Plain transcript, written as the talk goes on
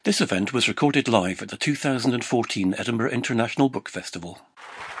This event was recorded live at the 2014 Edinburgh International Book Festival.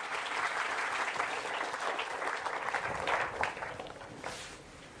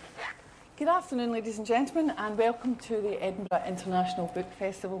 Good afternoon, ladies and gentlemen, and welcome to the Edinburgh International Book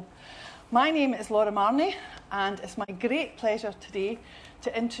Festival. My name is Laura Marnie, and it's my great pleasure today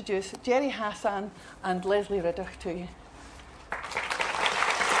to introduce Gerry Hassan and Lesley Riddoch to you.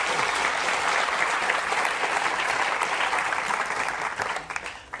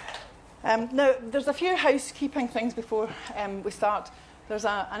 Now, there's a few housekeeping things before we start. There's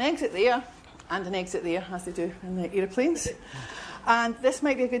an exit there and an exit there, as they do in the aeroplanes. And this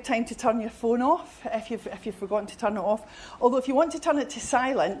might be a good time to turn your phone off if you've forgotten to turn it off. Although if you want to turn it to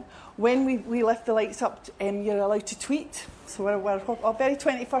silent, when we lift the lights up, you're allowed to tweet. So we're very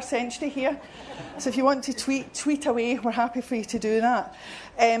 21st century here. So if you want to tweet away, we're happy for you to do that.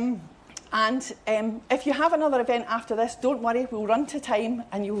 And if you have another event after this, don't worry, we'll run to time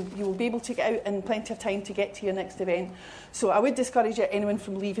and you will be able to get out in plenty of time to get to your next event. So I would discourage anyone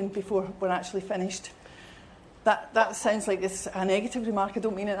from leaving before we're actually finished. That sounds like it's a negative remark. I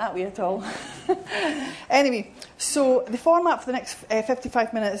don't mean it that way at all. Anyway, so the format for the next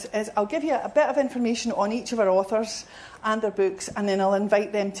 55 minutes is I'll give you a bit of information on each of our authors and their books, and then I'll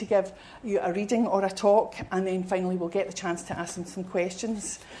invite them to give you a reading or a talk, and then finally we'll get the chance to ask them some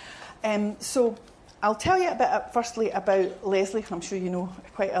questions. So I'll tell you a bit firstly about Lesley. I'm sure you know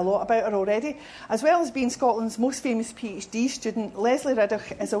quite a lot about her already. As well as being Scotland's most famous PhD student, Lesley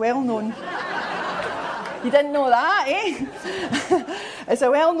Riddoch is a well-known... You didn't know that, eh? Is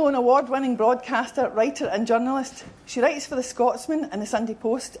a well-known award-winning broadcaster, writer and journalist. She writes for The Scotsman and The Sunday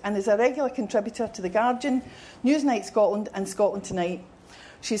Post and is a regular contributor to The Guardian, Newsnight Scotland and Scotland Tonight.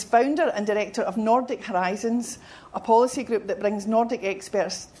 She's founder and director of Nordic Horizons, a policy group that brings Nordic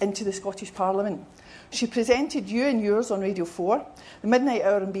experts into the Scottish Parliament. She presented You and Yours on Radio 4, The Midnight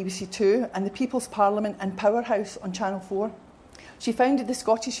Hour on BBC 2 and The People's Parliament and Powerhouse on Channel 4. She founded the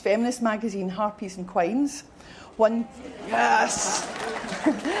Scottish feminist magazine Harpies and Quines, won 2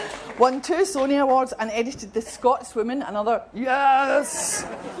 Sony Awards and edited The Scotswoman, another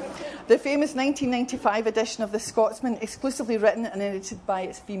the famous 1995 edition of The Scotsman, exclusively written and edited by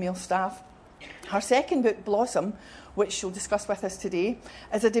its female staff. Her second book, Blossom, which she'll discuss with us today,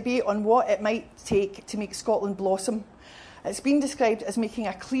 is a debate on what it might take to make Scotland blossom. It's been described as making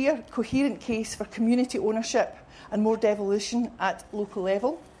a clear, coherent case for community ownership and more devolution at local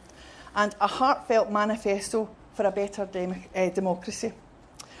level, and a heartfelt manifesto for a better democracy.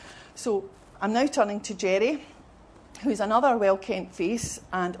 So I'm now turning to Gerry, who's another well-kent face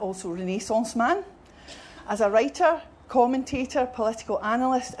and also Renaissance man. As a writer, commentator, political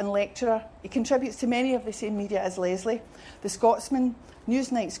analyst and lecturer, he contributes to many of the same media as Lesley: The Scotsman,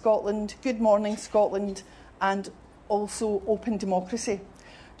 Newsnight Scotland, Good Morning Scotland, and also Open Democracy.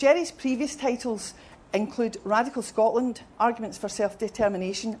 Gerry's previous titles include Radical Scotland, Arguments for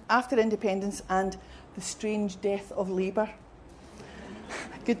Self-Determination, After Independence, and The Strange Death of Labour.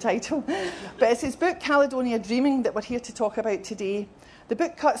 Good title. But it's his book, Caledonia Dreaming, that we're here to talk about today. The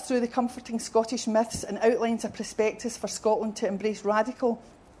book cuts through the comforting Scottish myths and outlines a prospectus for Scotland to embrace radical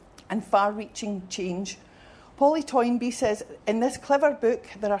and far-reaching change. Polly Toynbee says, in this clever book,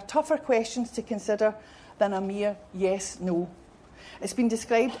 there are tougher questions to consider than a mere yes-no. It's been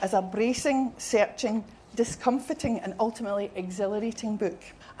described as a bracing, searching, discomfiting and ultimately exhilarating book.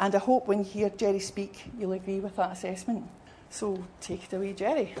 And I hope when you hear Gerry speak, you'll agree with that assessment. So take it away,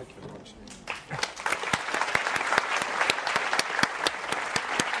 Gerry. Thank you very much.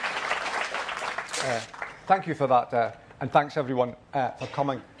 Thank you for that, and thanks everyone for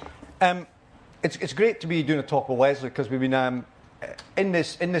coming. It's great to be doing a talk with Lesley, because we've been in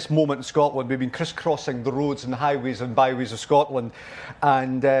this moment in Scotland, we've been crisscrossing the roads and highways and byways of Scotland,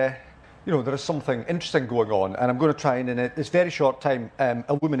 and there is something interesting going on, and I'm going to try and in this very short time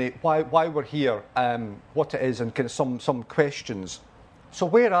illuminate why we're here, what it is, and kind of some questions. So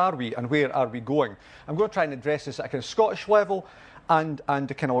where are we and where are we going? I'm going to try and address this at a kind of Scottish level and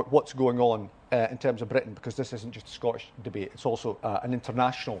kind of what's going on in terms of Britain, because this isn't just a Scottish debate, it's also an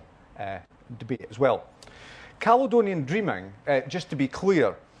international debate as well. Caledonian Dreaming, just to be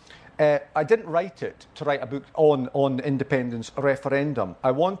clear, I didn't write it to write a book on independence referendum.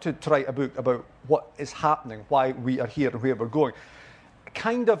 I wanted to write a book about what is happening, why we are here and where we're going.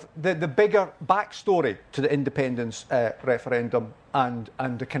 Kind of the bigger backstory to the independence referendum and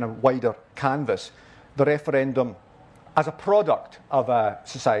the kind of wider canvas. The referendum as a product of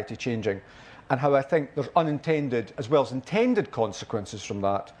society changing, and how I think there's unintended as well as intended consequences from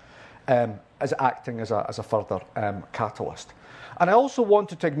that, as acting as a further catalyst. And I also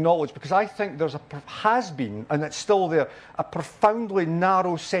wanted to acknowledge, because I think has been, and it's still there, a profoundly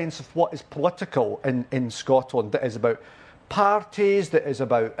narrow sense of what is political in Scotland, that is about parties, that is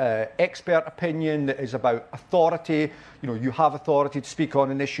about expert opinion, that is about authority. You have authority to speak on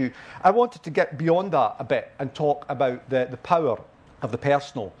an issue. I wanted to get beyond that a bit and talk about the power of the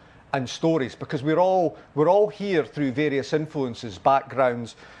personal and stories, because we're all here through various influences,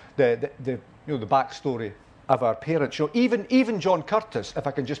 backgrounds, the backstory of our parents. Even John Curtis, if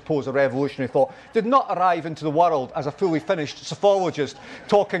I can just pose a revolutionary thought, did not arrive into the world as a fully finished sophologist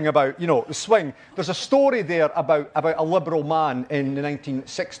talking about the swing. There's a story there about a liberal man in the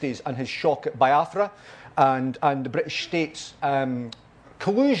 1960s and his shock at Biafra and the British state's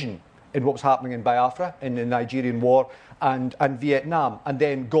collusion in what was happening in Biafra, in the Nigerian war and Vietnam, and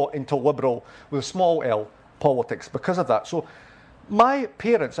then got into liberal with a small L politics because of that. So my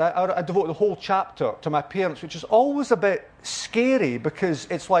parents, I devote the whole chapter to my parents, which is always a bit scary because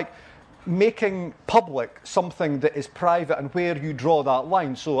it's like making public something that is private and where you draw that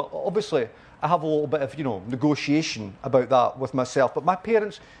line. So obviously I have a little bit of negotiation about that with myself. But my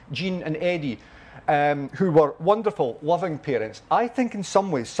parents, Jean and Eddie, who were wonderful, loving parents, I think in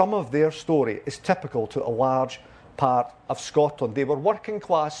some ways some of their story is typical to a large part of Scotland. They were working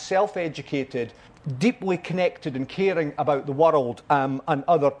class, self-educated, deeply connected and caring about the world and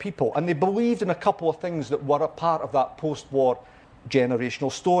other people. And they believed in a couple of things that were a part of that post-war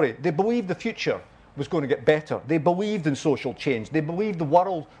generational story. They believed the future was going to get better. They believed in social change. They believed the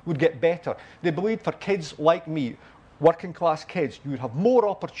world would get better. They believed for kids like me, working class kids, you would have more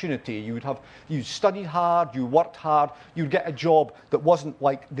opportunity. You studied hard, you worked hard, you'd get a job that wasn't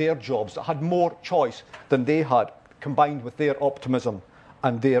like their jobs, that had more choice than they had, combined with their optimism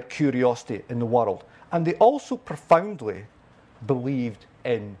and their curiosity in the world. And they also profoundly believed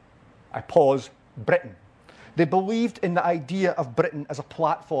in, Britain. They believed in the idea of Britain as a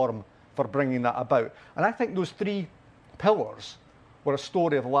platform for bringing that about. And I think those three pillars were a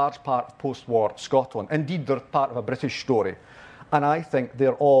story of a large part of post-war Scotland. Indeed, they're part of a British story. And I think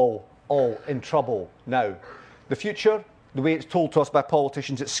they're all in trouble now. The future, the way it's told to us by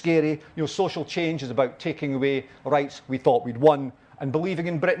politicians, it's scary. Social change is about taking away rights we thought we'd won. And believing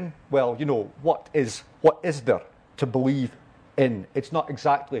in Britain, well, what is there to believe in? It's not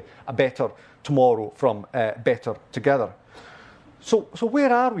exactly a better tomorrow from Better Together. So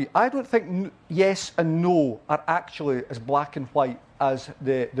where are we? I don't think yes and no are actually as black and white as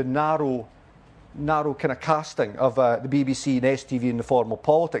the narrow kind of casting of the BBC and STV in the formal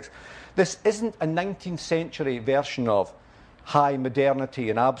politics. This isn't a 19th century version of high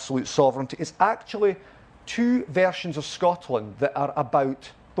modernity and absolute sovereignty. It's actually two versions of Scotland that are about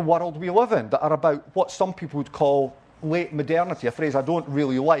the world we live in, that are about what some people would call late modernity, a phrase I don't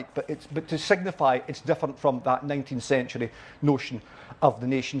really like, but to signify it's different from that 19th century notion of the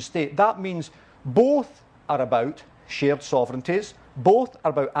nation state. That means both are about shared sovereignties, both are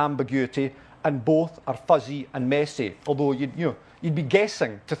about ambiguity, and both are fuzzy and messy. Although you'd be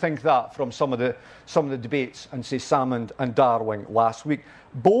guessing to think that from some of the debates and say Salmond and Darling last week.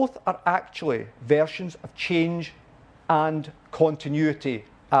 Both are actually versions of change and continuity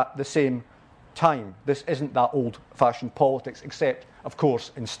at the same time. This isn't that old-fashioned politics, except, of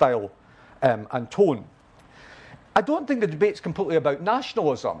course, in style and tone. I don't think the debate's completely about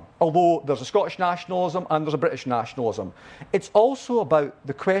nationalism, although there's a Scottish nationalism and there's a British nationalism. It's also about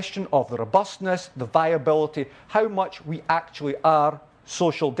the question of the robustness, the viability, how much we actually are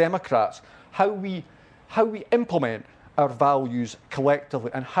social democrats, how we implement our values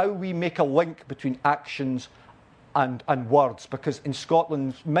collectively, and how we make a link between actions and words. Because in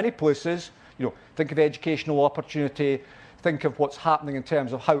Scotland, many places, think of educational opportunity, think of what's happening in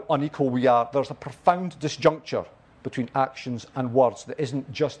terms of how unequal we are. There's a profound disjuncture between actions and words that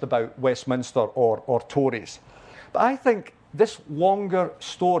isn't just about Westminster or Tories. But I think this longer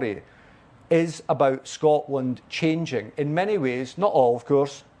story is about Scotland changing in many ways, not all of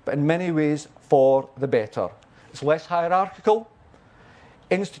course, but in many ways for the better. It's less hierarchical.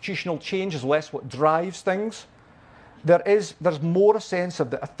 Institutional change is less what drives things. There's more a sense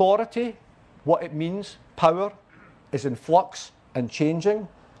of the authority, what it means, power, is in flux and changing.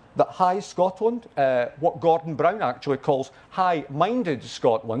 That high Scotland, what Gordon Brown actually calls high-minded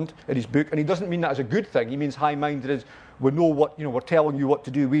Scotland in his book, and he doesn't mean that as a good thing. He means high-minded as we know what, we're telling you what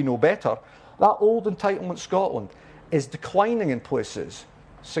to do, we know better. That old entitlement Scotland is declining in places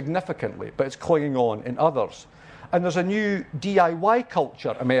significantly, but it's clinging on in others. And there's a new DIY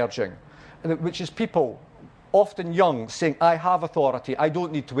culture emerging, which is people often young, saying, I have authority, I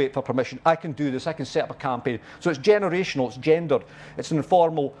don't need to wait for permission, I can do this, I can set up a campaign. So it's generational, it's gendered, it's an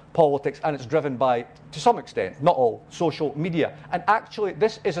informal politics, and it's driven by, to some extent, not all, social media. And actually,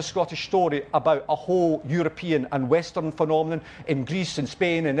 this is a Scottish story about a whole European and Western phenomenon. In Greece, in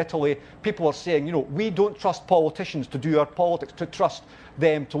Spain, in Italy, people are saying, you know, we don't trust politicians to do our politics, to trust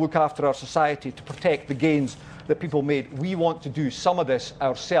them to look after our society, to protect the gains that people made. We want to do some of this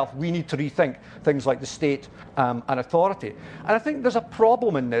ourselves. We need to rethink things like the state and authority. And I think there's a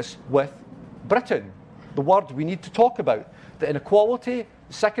problem in this with Britain, the word we need to talk about. The inequality,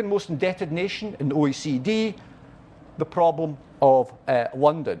 the second most indebted nation in the OECD, the problem of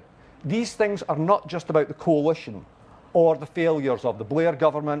London. These things are not just about the coalition or the failures of the Blair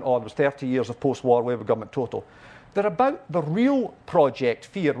government, or there was 30 years of post-war Labour government total. They're about the real Project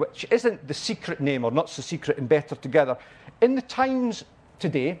Fear, which isn't the secret name, or not so secret in Better Together. In the Times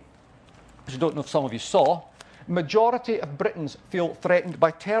today, which I don't know if some of you saw, majority of Britons feel threatened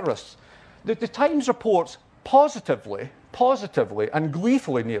by terrorists. The Times reports positively and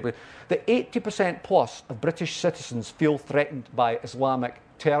gleefully nearly that 80% plus of British citizens feel threatened by Islamic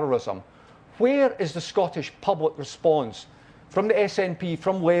terrorism. Where is the Scottish public response from the SNP,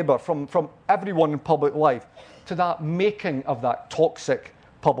 from Labour, from everyone in public life, to that making of that toxic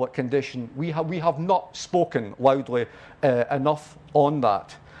public condition? We have not spoken loudly enough on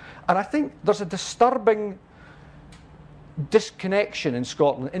that. And I think there's a disturbing disconnection in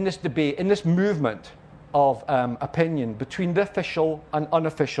Scotland, in this debate, in this movement of opinion between the official and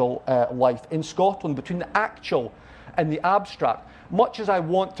unofficial life in Scotland, between the actual and the abstract. Much as I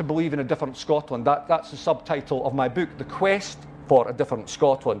want to believe in a different Scotland, that's the subtitle of my book, The Quest for a Different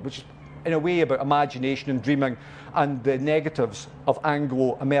Scotland, which is in a way about imagination and dreaming and the negatives of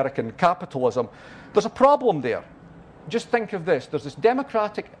Anglo-American capitalism. There's a problem there. Just think of this. There's this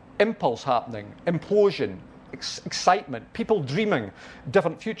democratic impulse happening, implosion, excitement, people dreaming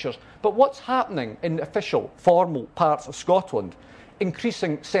different futures. But what's happening in the official, formal parts of Scotland?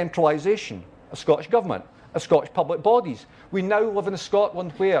 Increasing centralisation of Scottish government, of Scottish public bodies. We now live in a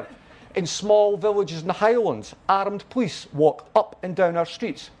Scotland where, in small villages in the Highlands, armed police walk up and down our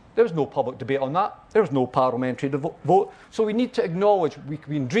streets. There was no public debate on that. There was no parliamentary vote. So we need to acknowledge we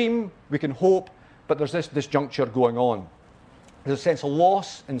can dream, we can hope, but there's this disjuncture going on. There's a sense of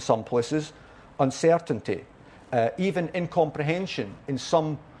loss in some places, uncertainty, even incomprehension in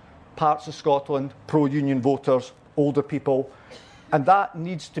some parts of Scotland, pro-union voters, older people, and that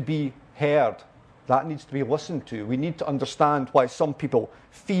needs to be heard. That needs to be listened to. We need to understand why some people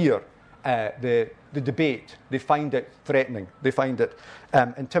fear the debate. They find it threatening. They find it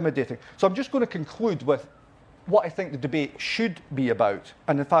intimidating. So I'm just going to conclude with what I think the debate should be about,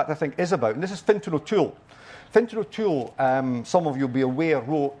 and in fact I think is about. And this is Fintan O'Toole. Fintan O'Toole, some of you will be aware,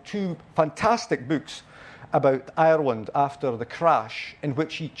 wrote 2 fantastic books about Ireland after the crash, in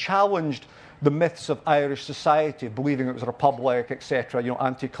which he challenged the myths of Irish society, believing it was a republic, etc.,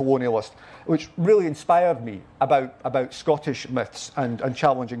 anti-colonialist, which really inspired me about Scottish myths and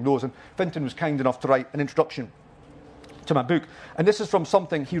challenging those. And Fintan was kind enough to write an introduction to my book. And this is from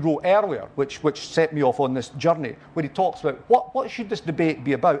something he wrote earlier, which set me off on this journey, where he talks about what should this debate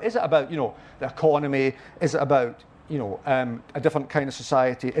be about? Is it about, the economy? Is it about, a different kind of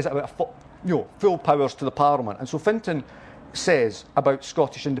society? Is it about, full powers to the Parliament? And so Fintan says about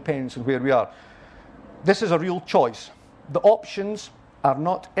Scottish independence and where we are. This is a real choice. The options are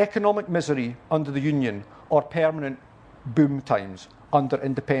not economic misery under the Union or permanent boom times under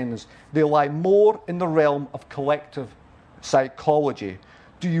independence. They lie more in the realm of collective psychology.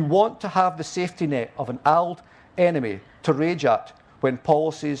 Do you want to have the safety net of an allied enemy to rage at when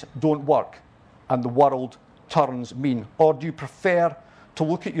policies don't work and the world turns mean? Or do you prefer to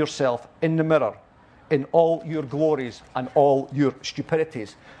look at yourself in the mirror in all your glories and all your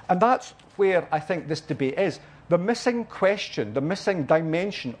stupidities? And that's where I think this debate is. The missing question, the missing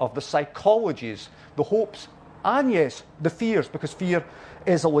dimension of the psychologies, the hopes, and yes, the fears, because fear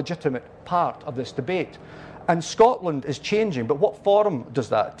is a legitimate part of this debate. And Scotland is changing, but what form does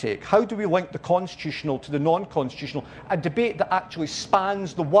that take? How do we link the constitutional to the non-constitutional? A debate that actually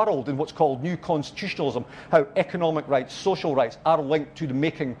spans the world in what's called new constitutionalism, how economic rights, social rights are linked to the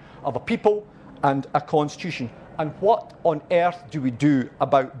making of a people and a constitution. And what on earth do we do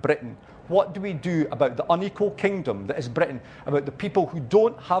about Britain? What do we do about the unequal kingdom that is Britain, about the people who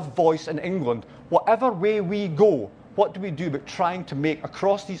don't have voice in England? Whatever way we go, what do we do about trying to make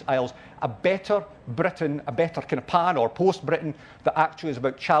across these aisles a better Britain, a better kind of pan or post-Britain that actually is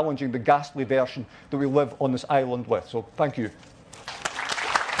about challenging the ghastly version that we live on this island with? So thank you.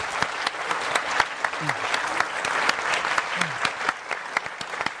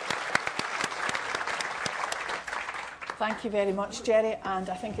 Thank you very much, Jerry. And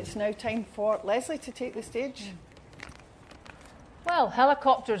I think it's now time for Leslie to take the stage. Well,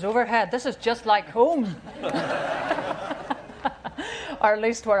 helicopters overhead. This is just like home. Or at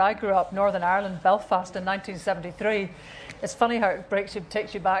least where I grew up, Northern Ireland, Belfast in 1973. It's funny how it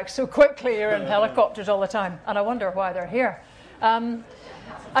takes you back so quickly. You're in helicopters all the time. And I wonder why they're here. I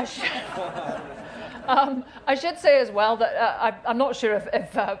should say as well that I'm not sure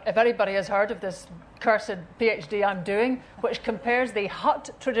if anybody has heard of this cursed PhD I'm doing, which compares the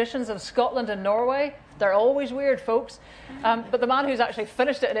hut traditions of Scotland and Norway. They're always weird, folks. But the man who's actually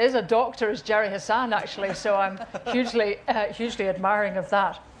finished it and is a doctor is Jerry Hassan, actually. So I'm hugely admiring of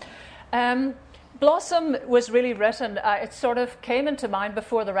that. Blossom was really written. It sort of came into mind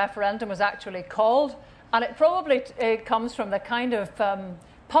before the referendum was actually called. And it probably comes from the kind of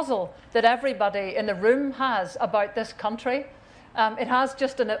puzzle that everybody in the room has about this country. It has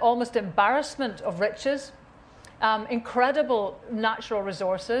just an almost embarrassment of riches, incredible natural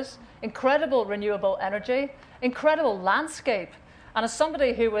resources, incredible renewable energy, incredible landscape. And as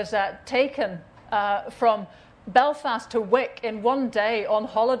somebody who was taken from Belfast to Wick in one day on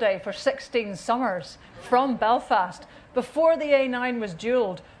holiday for 16 summers from Belfast, before the A9 was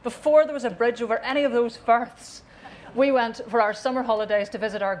dualled, before there was a bridge over any of those firths, we went for our summer holidays to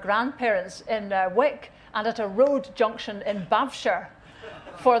visit our grandparents in Wick and at a road junction in Bavshire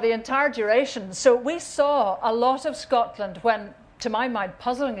for the entire duration. So we saw a lot of Scotland when, to my mind,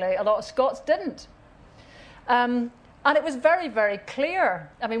 puzzlingly, a lot of Scots didn't. And it was very, very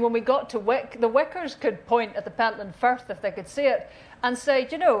clear. I mean, when we got to Wick, the Wickers could point at the Pentland Firth if they could see it and say,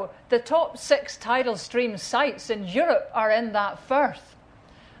 you know, the top 6 tidal stream sites in Europe are in that firth.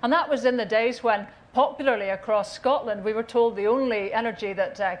 And that was in the days when, popularly across Scotland, we were told the only energy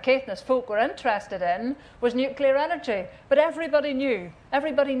that Caithness folk were interested in was nuclear energy. But everybody knew,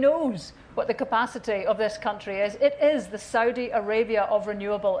 everybody knows what the capacity of this country is. It is the Saudi Arabia of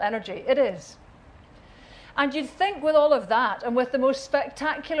renewable energy. It is. And you'd think with all of that and with the most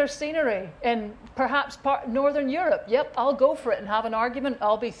spectacular scenery in perhaps Northern Europe, yep, I'll go for it and have an argument.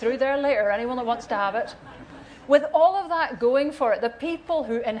 I'll be through there later, anyone that wants to have it. With all of that going for it, the people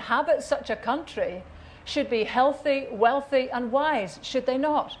who inhabit such a country should be healthy, wealthy, and wise, should they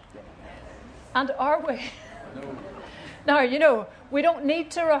not? And are we? Now, you know, we don't need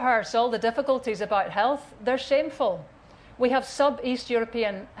to rehearse all the difficulties about health. They're shameful. We have sub-East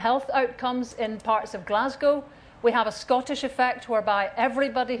European health outcomes in parts of Glasgow. We have a Scottish effect whereby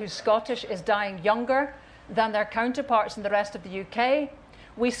everybody who's Scottish is dying younger than their counterparts in the rest of the UK.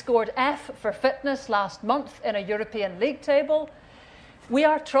 We scored F for fitness last month in a European league table. We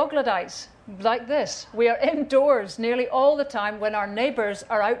are troglodytes like this. We are indoors nearly all the time when our neighbours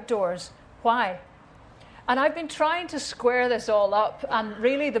are outdoors. Why? And I've been trying to square this all up, and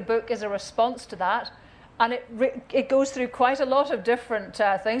really the book is a response to that. And it goes through quite a lot of different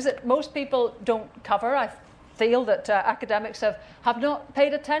things that most people don't cover. I feel that academics have not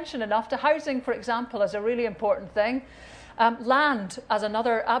paid attention enough to housing, for example, as a really important thing. Land as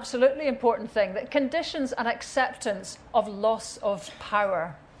another absolutely important thing, that conditions an acceptance of loss of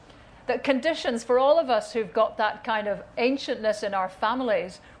power. That conditions for all of us who've got that kind of ancientness in our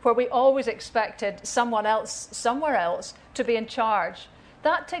families, where we always expected someone else, somewhere else, to be in charge.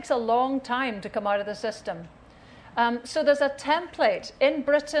 That takes a long time to come out of the system. So there's a template in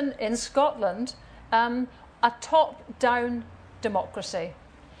Britain, in Scotland, a top-down democracy.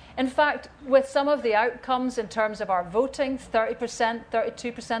 In fact, with some of the outcomes in terms of our voting, 30%,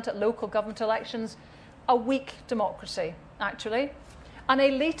 32% at local government elections, a weak democracy, actually. An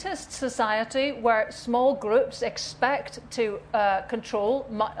elitist society where small groups expect to control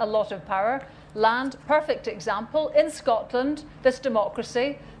a lot of power. Land, perfect example. In Scotland, this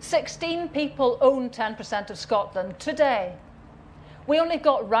democracy, 16 people own 10% of Scotland today. We only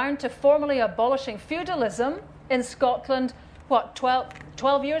got round to formally abolishing feudalism in Scotland, what,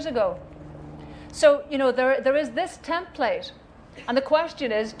 12 years ago. So, you know, there is this template. And the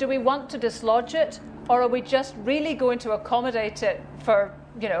question is, do we want to dislodge it, or are we just really going to accommodate it for,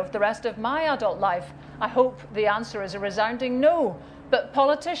 you know, the rest of my adult life? I hope the answer is a resounding no. But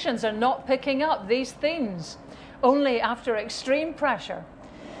politicians are not picking up these themes, only after extreme pressure.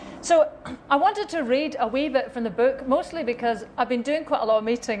 So I wanted to read a wee bit from the book, mostly because I've been doing quite a lot of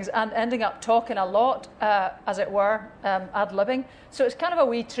meetings and ending up talking a lot, as it were, ad-libbing. So it's kind of a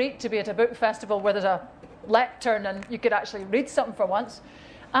wee treat to be at a book festival where there's a lectern and you could actually read something for once.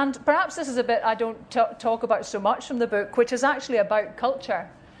 And perhaps this is a bit I don't talk about so much from the book, which is actually about culture.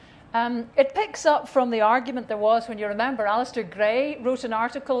 It picks up from the argument there was when, you remember, Alistair Gray wrote an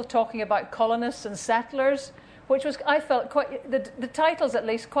article talking about colonists and settlers, which was, I felt, quite, the title's at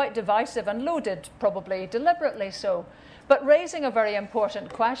least, quite divisive and loaded, probably deliberately so. but raising a very important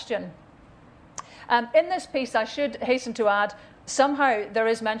question. In this piece, I should hasten to add, somehow there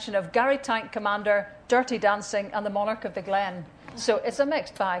is mention of Gary Tank Commander, Dirty Dancing, and the Monarch of the Glen. So it's a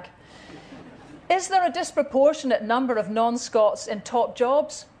mixed bag. Is there a disproportionate number of non-Scots in top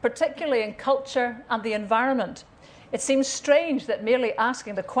jobs, particularly in culture and the environment? It seems strange that merely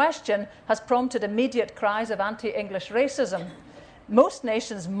asking the question has prompted immediate cries of anti-English racism. Most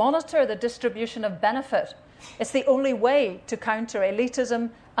nations monitor the distribution of benefit. It's the only way to counter elitism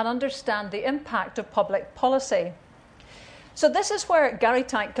and understand the impact of public policy. So this is where Gary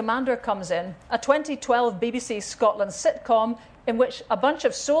Tank Commander comes in, a 2012 BBC Scotland sitcom in which a bunch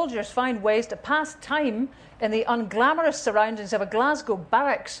of soldiers find ways to pass time in the unglamorous surroundings of a Glasgow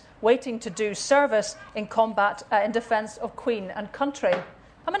barracks waiting to do service in combat in defence of Queen and country.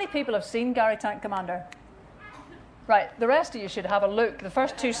 How many people have seen Gary Tank Commander? Right, the rest of you should have a look. The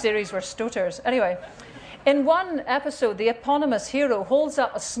first 2 series were stoters. Anyway, in one episode, the eponymous hero holds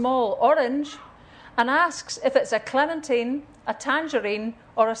up a small orange and asks if it's a clementine, a tangerine,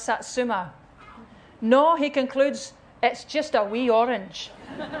 or a satsuma. No, he concludes, it's just a wee orange.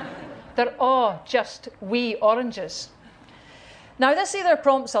 They're all just wee oranges. Now, this either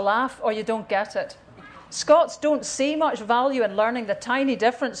prompts a laugh or you don't get it. Scots don't see much value in learning the tiny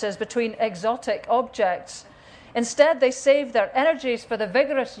differences between exotic objects. Instead, they save their energies for the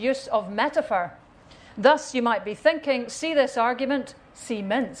vigorous use of metaphor. Thus, you might be thinking, see this argument, see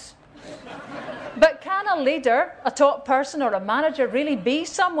mince. But can a leader, a top person, or a manager really be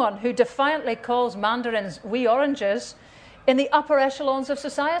someone who defiantly calls mandarins wee oranges in the upper echelons of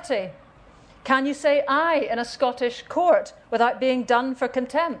society? Can you say aye in a Scottish court without being done for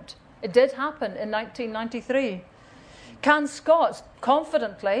contempt? It did happen in 1993. Can Scots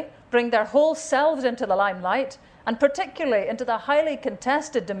confidently bring their whole selves into the limelight, and particularly into the highly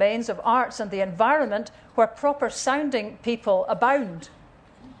contested domains of arts and the environment where proper-sounding people abound?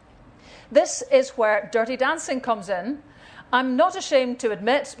 This is where Dirty Dancing comes in. I'm not ashamed to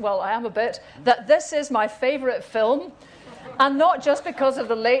admit, well, I am a bit, that this is my favourite film, and not just because of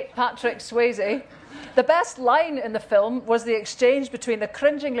the late Patrick Swayze. The best line in the film was the exchange between the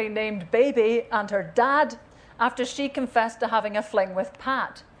cringingly named baby and her dad after she confessed to having a fling with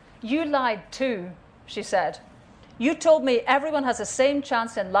Pat. You lied too, she said. You told me everyone has the same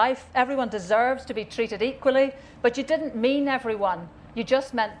chance in life, everyone deserves to be treated equally, but you didn't mean everyone. You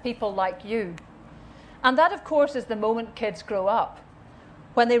just meant people like you. And that, of course, is the moment kids grow up,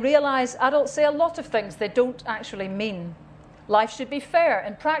 when they realise adults say a lot of things they don't actually mean. Life should be fair.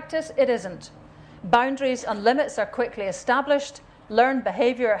 In practice, it isn't. Boundaries and limits are quickly established, learned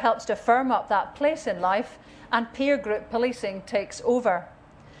behaviour helps to firm up that place in life, and peer group policing takes over.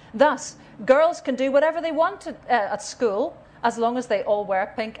 Thus, girls can do whatever they want at school, as long as they all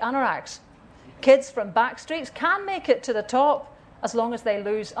wear pink anoraks. Kids from back streets can make it to the top, as long as they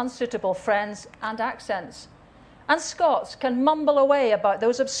lose unsuitable friends and accents. And Scots can mumble away about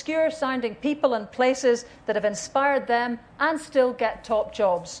those obscure-sounding people and places that have inspired them and still get top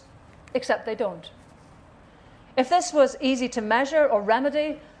jobs, except they don't. If this was easy to measure or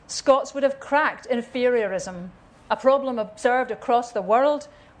remedy, Scots would have cracked inferiorism, a problem observed across the world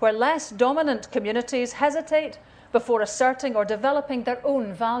where less dominant communities hesitate before asserting or developing their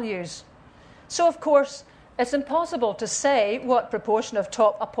own values. So, of course, it's impossible to say what proportion of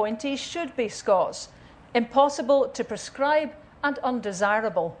top appointees should be Scots, impossible to prescribe and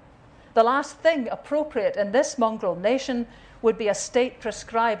undesirable. The last thing appropriate in this mongrel nation would be a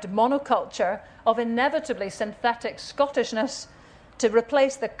state-prescribed monoculture of inevitably synthetic Scottishness to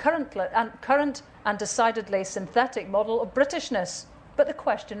replace the current and decidedly synthetic model of Britishness. But the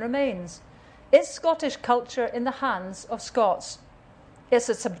question remains, is Scottish culture in the hands of Scots? It's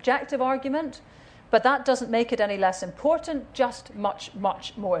a subjective argument, but that doesn't make it any less important, just much,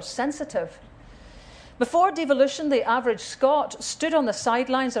 much more sensitive. Before devolution, the average Scot stood on the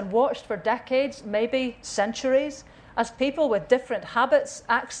sidelines and watched for decades, maybe centuries, as people with different habits,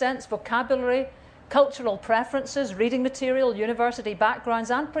 accents, vocabulary, cultural preferences, reading material, university backgrounds,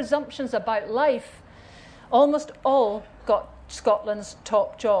 and presumptions about life, almost all got Scotland's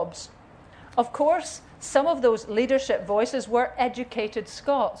top jobs. Of course, some of those leadership voices were educated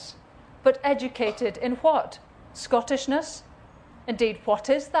Scots. But educated in what? Scottishness? Indeed, what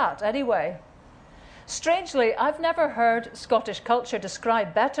is that anyway? Strangely, I've never heard Scottish culture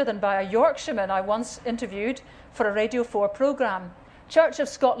described better than by a Yorkshireman I once interviewed for a Radio 4 programme. Church of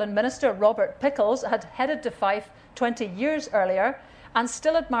Scotland minister Robert Pickles had headed to Fife 20 years earlier and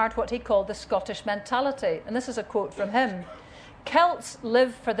still admired what he called the Scottish mentality. And this is a quote from him. Celts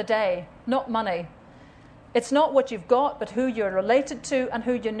live for the day, not money. It's not what you've got, but who you're related to and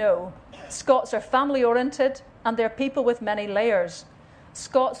who you know. Scots are family-oriented, and they're people with many layers.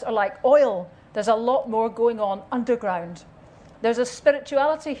 Scots are like oil. There's a lot more going on underground. There's a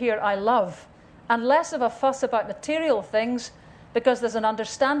spirituality here I love, and less of a fuss about material things, because there's an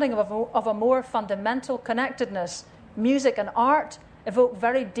understanding of a more fundamental connectedness. Music and art evoke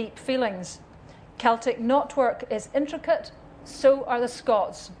very deep feelings. Celtic knotwork is intricate, so are the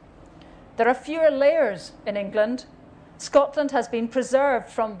Scots. There are fewer layers in England. Scotland has been preserved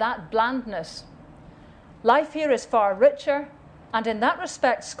from that blandness. Life here is far richer, and in that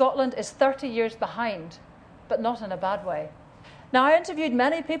respect, Scotland is 30 years behind, but not in a bad way. Now, I interviewed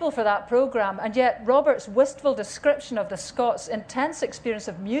many people for that programme, and yet Robert's wistful description of the Scots' intense experience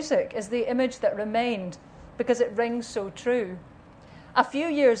of music is the image that remained, because it rings so true. A few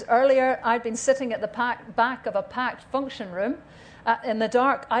years earlier, I'd been sitting at the back of a packed function room in the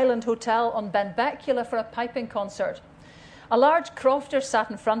Dark Island Hotel on Benbecula for a piping concert. A large crofter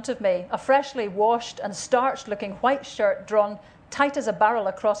sat in front of me, a freshly washed and starched-looking white shirt drawn tight as a barrel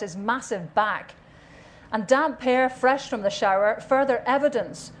across his massive back, and damp hair fresh from the shower, further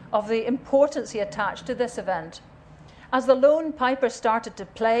evidence of the importance he attached to this event. As the lone piper started to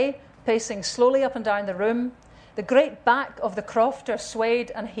play, pacing slowly up and down the room, the great back of the crofter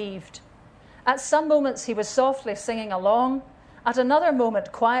swayed and heaved. At some moments he was softly singing along. At another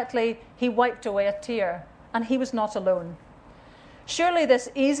moment, quietly, he wiped away a tear, and he was not alone. Surely this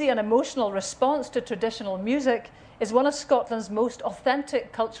easy and emotional response to traditional music is one of Scotland's most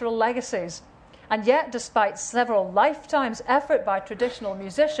authentic cultural legacies. And yet, despite several lifetimes' effort by traditional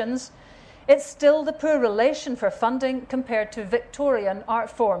musicians, it's still the poor relation for funding compared to Victorian art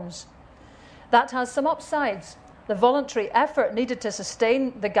forms. That has some upsides. The voluntary effort needed to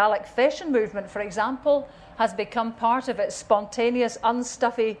sustain the Gaelic fashion movement, for example, has become part of its spontaneous,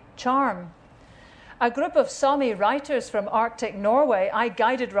 unstuffy charm. A group of Sami writers from Arctic Norway I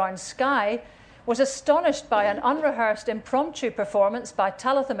guided round Skye was astonished by an unrehearsed impromptu performance by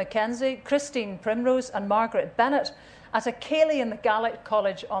Talitha Mackenzie, Christine Primrose and Margaret Bennett at a ceilidh in the Gaelic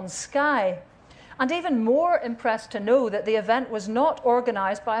College on Skye. And even more impressed to know that the event was not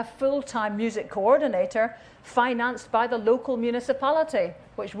organised by a full-time music coordinator financed by the local municipality,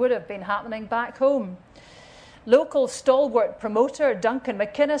 which would have been happening back home. Local stalwart promoter Duncan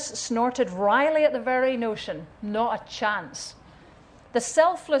McInnes snorted wryly at the very notion. Not a chance. The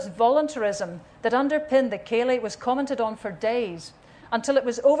selfless voluntarism that underpinned the ceilidh was commented on for days, until it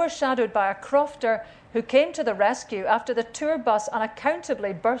was overshadowed by a crofter who came to the rescue after the tour bus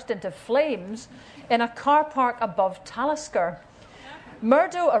unaccountably burst into flames in a car park above Talisker.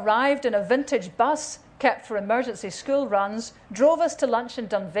 Murdo arrived in a vintage bus kept for emergency school runs, drove us to lunch in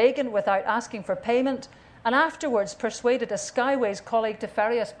Dunvegan without asking for payment, and afterwards persuaded a Skyways colleague to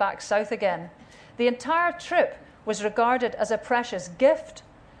ferry us back south again. The entire trip was regarded as a precious gift,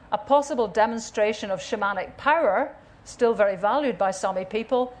 a possible demonstration of shamanic power, still very valued by Sami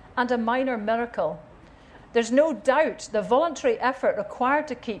people, and a minor miracle. There's no doubt the voluntary effort required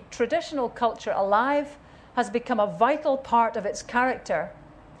to keep traditional culture alive has become a vital part of its character,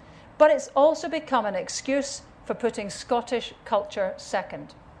 but it's also become an excuse for putting Scottish culture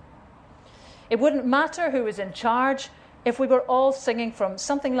second. It wouldn't matter who was in charge if we were all singing from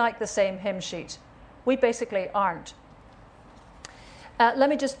something like the same hymn sheet. We basically aren't. Let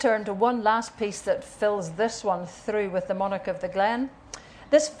me just turn to one last piece that fills this one through with the Monarch of the Glen.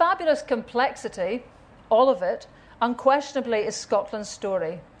 This fabulous complexity, all of it, unquestionably is Scotland's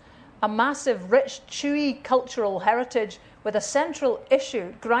story. A massive, rich, chewy cultural heritage with a central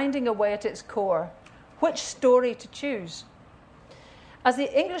issue grinding away at its core. Which story to choose? As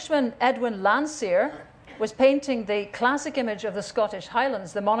the Englishman Edwin Landseer was painting the classic image of the Scottish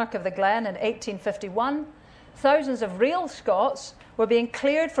Highlands, the Monarch of the Glen, in 1851, thousands of real Scots were being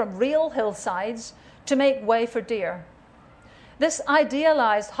cleared from real hillsides to make way for deer. This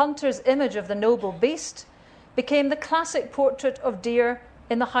idealised hunter's image of the noble beast became the classic portrait of deer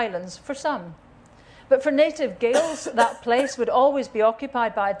in the Highlands for some. But for native Gaels, that place would always be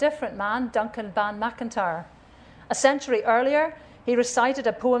occupied by a different man, Duncan Ban MacIntyre. A century earlier, he recited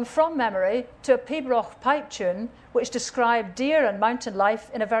a poem from memory to a pibroch pipe tune which described deer and mountain life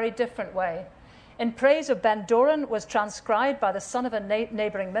in a very different way. In Praise of Ben Doran was transcribed by the son of a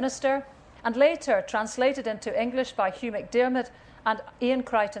neighbouring minister and later translated into English by Hugh McDermott and Ian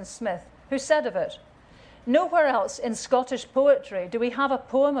Crichton Smith, who said of it, "Nowhere else in Scottish poetry do we have a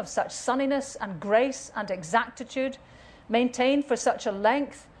poem of such sunniness and grace and exactitude, maintained for such a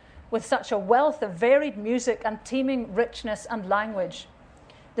length, with such a wealth of varied music and teeming richness and language.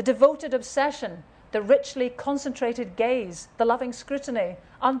 The devoted obsession, the richly concentrated gaze, the loving scrutiny,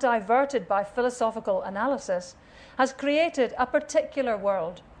 undiverted by philosophical analysis, has created a particular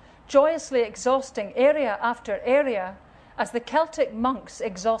world, joyously exhausting area after area, as the Celtic monks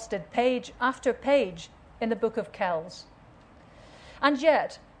exhausted page after page in the Book of Kells. And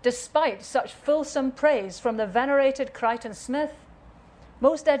yet, despite such fulsome praise from the venerated Crichton Smith,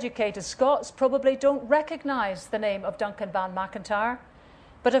 most educated Scots probably don't recognise the name of Duncan Van Macintyre,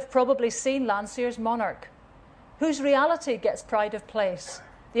 but have probably seen Landseer's monarch. Whose reality gets pride of place?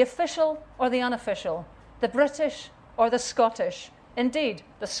 The official or the unofficial? The British or the Scottish? Indeed,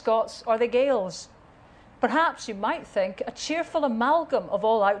 the Scots or the Gaels? Perhaps you might think a cheerful amalgam of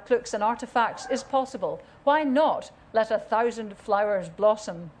all outlooks and artefacts is possible. Why not let 1,000 flowers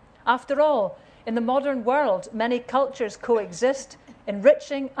blossom? After all, in the modern world, many cultures coexist,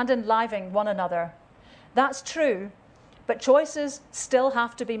 enriching and enlivening one another. That's true, but choices still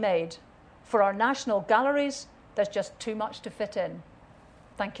have to be made. For our national galleries, there's just too much to fit in.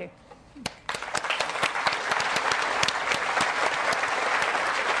 Thank you.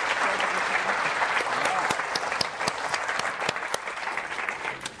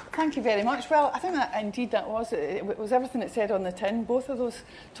 Thank you very much. Well, I think that indeed that was it was everything it said on the tin. Both of those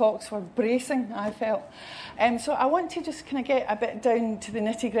talks were bracing, I felt. So I want to just kind of get a bit down to the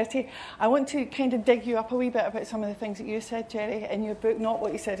nitty-gritty. I want to kind of dig you up a wee bit about some of the things that you said, Jerry, in your book, not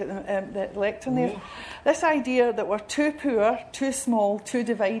what you said at the lectern there. This idea that we're too poor, too small, too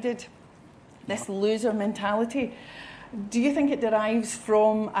divided, this loser mentality. Do you think it derives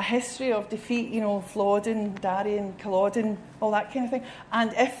from a history of defeat, you know, Flodden, Darien, Culloden, all that kind of thing?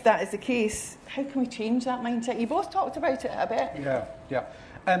 And if that is the case, how can we change that mindset? You both talked about it a bit. Yeah.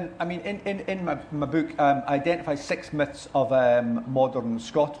 I mean, in my book, I identify 6 myths of modern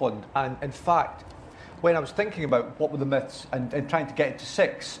Scotland. And in fact, when I was thinking about what were the myths and trying to get into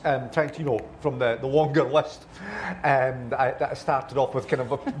 6, trying to, you know, from the longer list that I started off with kind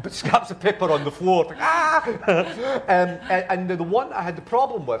of scraps of paper on the floor, like, and the one I had the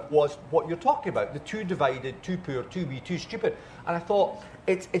problem with was what you're talking about, the too divided, too poor, too wee, too stupid. And I thought,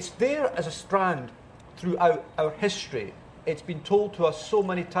 it's there as a strand throughout our history. It's been told to us so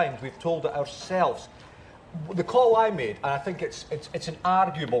many times, we've told it ourselves. The call I made, and I think it's an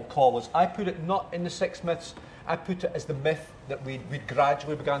arguable call, is I put it not in the 6 myths, I put it as the myth that we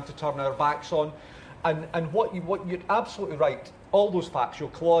gradually began to turn our backs on. And what you're absolutely right, all those facts, you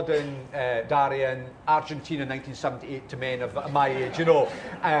know, Culloden, Darien, Argentina 1978 to men of my age, you know,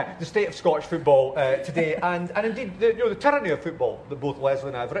 the state of Scottish football today, and indeed the tyranny of football that both Leslie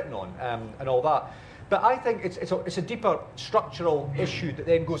and I have written on, and all that. But I think it's a deeper structural issue that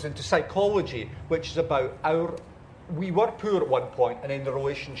then goes into psychology, which is about we were poor at one point, and then the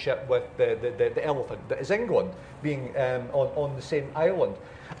relationship with the elephant that is England being on the same island.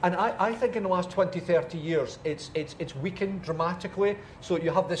 And I think in the last 20, 30 years, it's weakened dramatically. So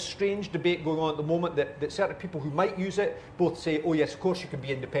you have this strange debate going on at the moment that certain people who might use it both say, oh yes, of course you can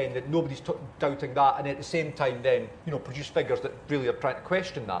be independent, nobody's doubting that, and at the same time then, you know, produce figures that really are trying to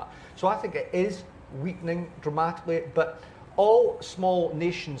question that. So I think it is weakening dramatically, but all small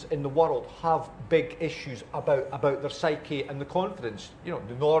nations in the world have big issues about their psyche and the confidence. You know,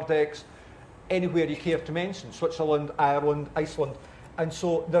 the Nordics, anywhere you care to mention, Switzerland, Ireland, Iceland. And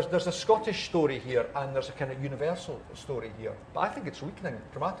so there's a Scottish story here, and there's a kind of universal story here. But I think it's weakening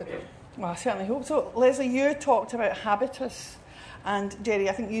dramatically. Well, I certainly hope so. Leslie, you talked about habitus, and Jerry,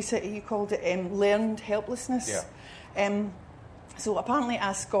 I think you called it learned helplessness. Yeah. So apparently,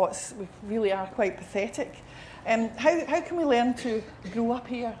 as Scots, we really are quite pathetic. How can we learn to grow up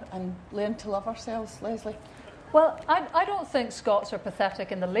here and learn to love ourselves, Leslie? Well, I don't think Scots are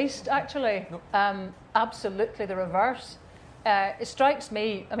pathetic in the least, actually. No. Absolutely the reverse. It strikes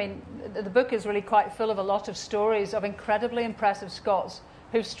me, I mean, the book is really quite full of a lot of stories of incredibly impressive Scots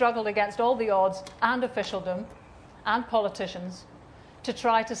who've struggled against all the odds and officialdom and politicians to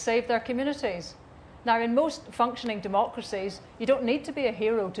try to save their communities. Now, in most functioning democracies, you don't need to be a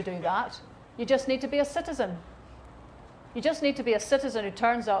hero to do that. You just need to be a citizen. You just need to be a citizen who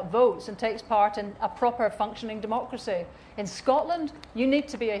turns out, votes, and takes part in a proper functioning democracy. In Scotland, you need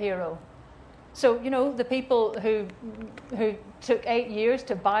to be a hero. So, you know, the people who took 8 years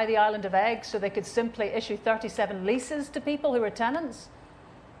to buy the Island of Eggs so they could simply issue 37 leases to people who were tenants,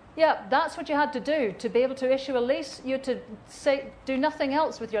 yeah, that's what you had to do. To be able to issue a lease, you had to do nothing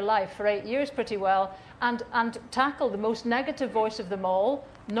else with your life for 8 years pretty well and tackle the most negative voice of them all,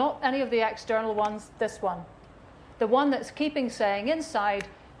 not any of the external ones, this one. The one that's keeping saying inside,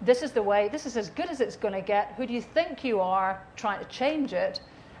 this is the way, this is as good as it's going to get, who do you think you are, trying to change it.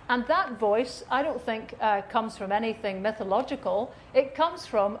 And that voice, I don't think, comes from anything mythological. It comes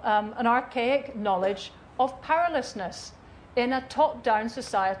from an archaic knowledge of powerlessness in a top-down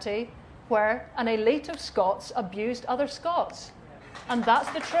society where an elite of Scots abused other Scots. And that's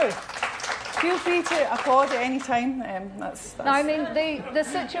the truth. Feel free to applaud at any time. Now, I mean, the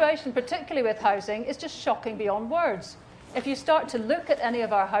situation, particularly with housing, is just shocking beyond words. If you start to look at any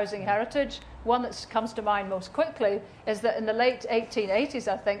of our housing heritage, one that comes to mind most quickly is that in the late 1880s,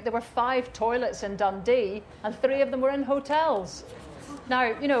 I think, there were 5 toilets in Dundee and 3 of them were in hotels.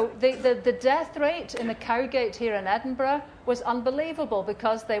 Now, you know, the death rate in the Cowgate here in Edinburgh was unbelievable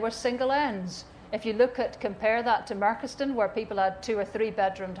because they were single ends. If you compare that to Merchiston, where people had 2 or 3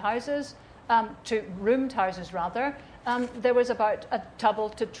 bedroomed houses, roomed houses rather, there was about a double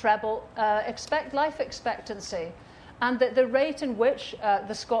to treble life expectancy. And the rate in which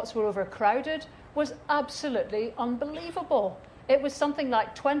the Scots were overcrowded was absolutely unbelievable. It was something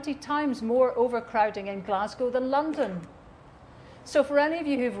like 20 times more overcrowding in Glasgow than London. So for any of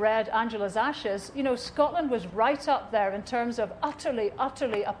you who've read Angela's Ashes, you know, Scotland was right up there in terms of utterly,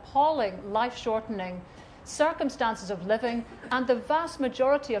 utterly appalling, life-shortening circumstances of living, and the vast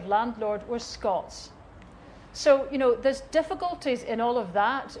majority of landlords were Scots. So, you know, there's difficulties in all of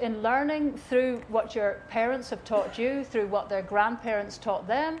that, in learning through what your parents have taught you, through what their grandparents taught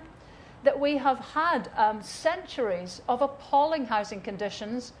them, that we have had centuries of appalling housing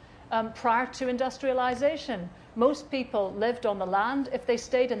conditions prior to industrialisation. Most people lived on the land. If they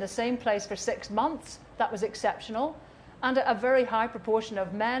stayed in the same place for 6 months, that was exceptional. And a very high proportion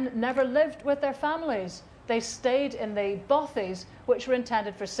of men never lived with their families. They stayed in the bothies, which were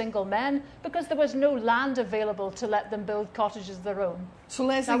intended for single men, because there was no land available to let them build cottages of their own. So,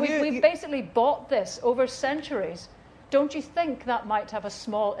 Leslie, now, we've basically bought this over centuries. Don't you think that might have a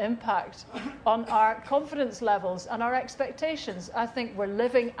small impact on our confidence levels and our expectations? I think we're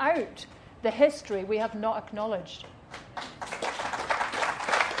living out the history we have not acknowledged.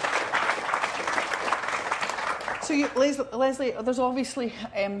 So, Leslie, there's obviously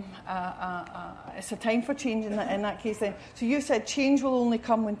it's a time for change in that case then. So you said change will only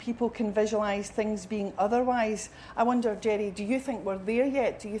come when people can visualise things being otherwise. I wonder, Jerry, do you think we're there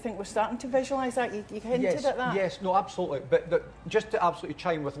yet? Do you think we're starting to visualise that? You hinted at that. Yes, no, absolutely. But just to absolutely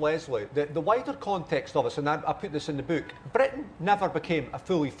chime with Leslie, the wider context of us, and I put this in the book, Britain never became a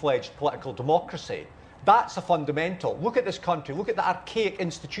fully fledged political democracy. That's a fundamental. Look at this country. Look at the archaic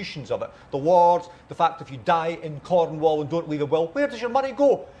institutions of it. The Lords, the fact if you die in Cornwall and don't leave a will, where does your money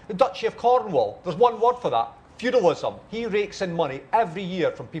go? The Duchy of Cornwall. There's one word for that. Feudalism. He rakes in money every year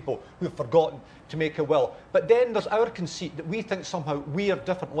from people who have forgotten to make a will. But then there's our conceit that we think somehow we are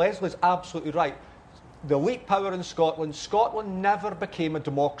different. Leslie's absolutely right. The elite power in Scotland never became a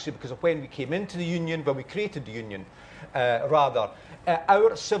democracy because of when we came into the Union, when we created the Union,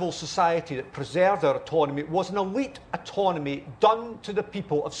 our civil society that preserved our autonomy was an elite autonomy done to the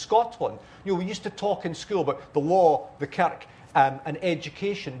people of Scotland. You know, we used to talk in school about the law, the kirk, and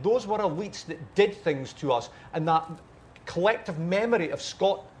education. Those were elites that did things to us, and that collective memory of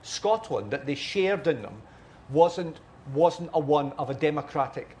Scotland that they shared in them wasn't a one of a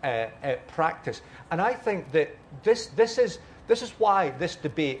democratic practice. And I think that this is why this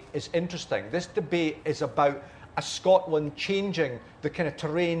debate is interesting. This debate is about a Scotland changing the kind of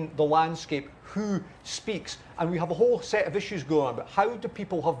terrain, the landscape, who speaks. And we have a whole set of issues going on about how do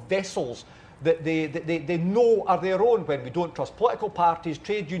people have vessels that they know are their own when we don't trust political parties,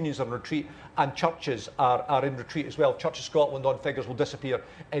 trade unions are in retreat, and churches are in retreat as well. Church of Scotland on figures will disappear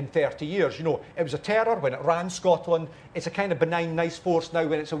in 30 years. You know, it was a terror when it ran Scotland. It's a kind of benign, nice force now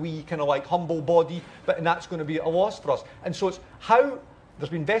when it's a wee kind of like humble body, and that's going to be a loss for us. And so it's how there's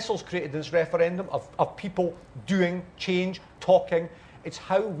been vessels created in this referendum of people doing change, talking. It's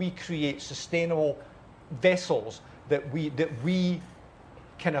how we create sustainable vessels that we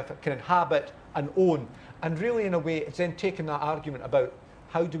can inhabit and own. And really, in a way, it's then taking that argument about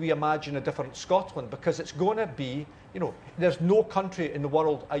how do we imagine a different Scotland? Because it's going to be, you know, there's no country in the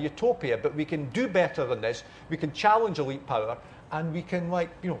world a utopia, but we can do better than this. We can challenge elite power, and we can, like,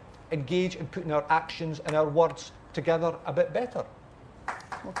 you know, engage in putting our actions and our words together a bit better.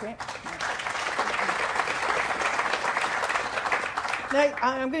 Okay. Now,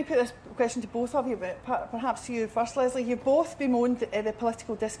 I'm going to put this question to both of you, but perhaps to you first, Leslie. You've both bemoaned the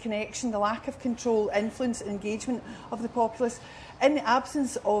political disconnection, the lack of control, influence and engagement of the populace. In the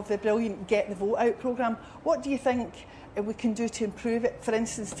absence of the brilliant Get the Vote Out programme, what do you think we can do to improve it, for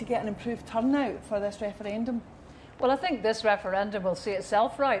instance, to get an improved turnout for this referendum? Well, I think this referendum will see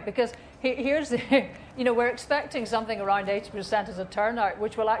itself right, because here's the, you know, we're expecting something around 80% as a turnout,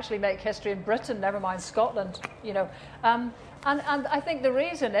 which will actually make history in Britain, never mind Scotland, you know. And I think the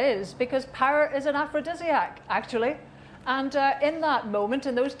reason is because power is an aphrodisiac, actually. And in that moment,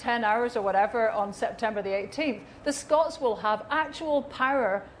 in those 10 hours or whatever on September the 18th, the Scots will have actual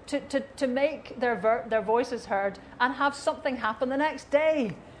power to make their voices heard and have something happen the next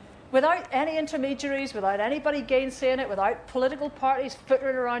day. Without any intermediaries, without anybody gainsaying it, without political parties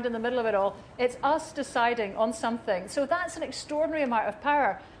footering around in the middle of it all, it's us deciding on something. So that's an extraordinary amount of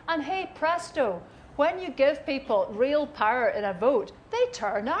power. And hey, presto, when you give people real power in a vote, they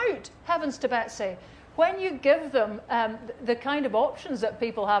turn out, heavens to Betsy. When you give them the kind of options that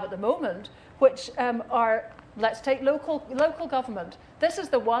people have at the moment, which are, let's take local government. This is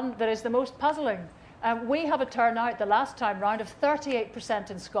the one that is the most puzzling. We have a turnout the last time round of 38%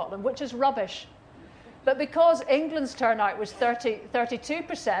 in Scotland, which is rubbish. But because England's turnout was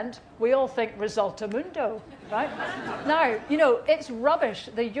 32%, we all think risolta mundo, right? Now, you know, it's rubbish.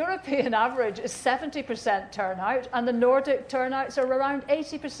 The European average is 70% turnout, and the Nordic turnouts are around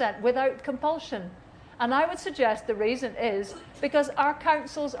 80% without compulsion. And I would suggest the reason is because our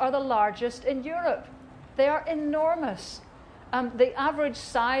councils are the largest in Europe. They are enormous. The average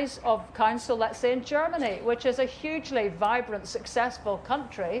size of council, let's say in Germany, which is a hugely vibrant, successful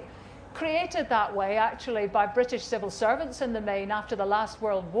country, created that way actually by British civil servants in the main after the last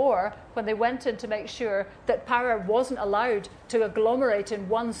World War, when they went in to make sure that power wasn't allowed to agglomerate in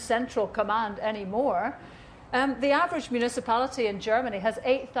one central command anymore. The average municipality in Germany has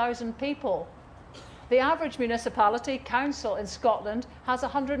 8,000 people. The average municipality council in Scotland has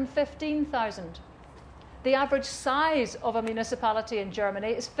 115,000. The average size of a municipality in Germany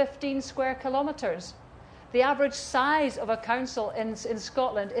is 15 square kilometres. The average size of a council in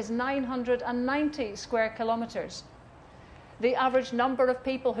Scotland is 990 square kilometres. The average number of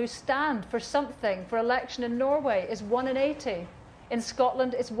people who stand for something for election in Norway is 1 in 80. In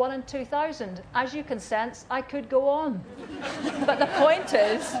Scotland, it's 1 in 2,000. As you can sense, I could go on. But the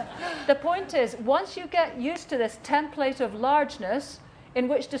point is, once you get used to this template of largeness, in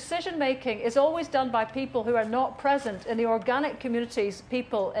which decision-making is always done by people who are not present in the organic communities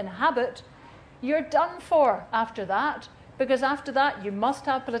people inhabit, you're done for after that, because after that you must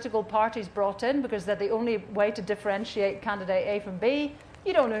have political parties brought in because they're the only way to differentiate candidate A from B.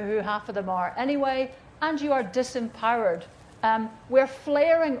 You don't know who half of them are anyway, and you are disempowered. We're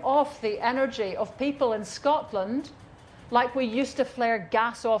flaring off the energy of people in Scotland like we used to flare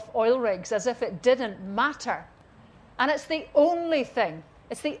gas off oil rigs as if it didn't matter. And it's the only thing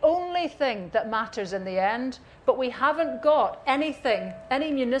that matters in the end, but we haven't got anything,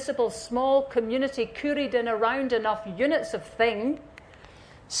 any municipal small community curried in around enough units of thing,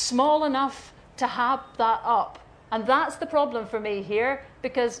 small enough to have that up. And that's the problem for me here,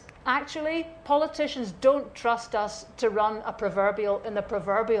 because actually politicians don't trust us to run a proverbial in the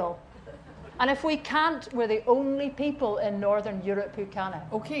proverbial. And if we can't, we're the only people in Northern Europe who can it.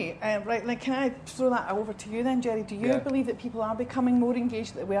 Okay, right, like, can I throw that over to you then, Jerry? Do you believe that people are becoming more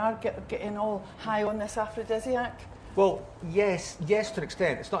engaged, that we are getting all high on this aphrodisiac? Well, yes to an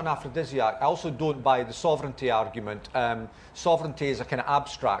extent. It's not an aphrodisiac. I also don't buy the sovereignty argument. Sovereignty is a kind of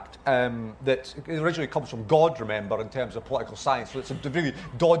abstract that originally comes from God, remember, in terms of political science. So it's a really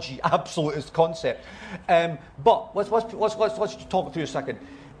dodgy, absolutist concept. But let's talk it through a second.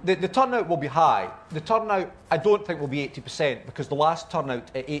 The turnout will be high. The turnout, I don't think, will be 80%, because the last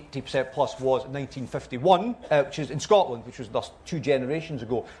turnout at 80% plus was in 1951, which is in Scotland, which was thus 2 generations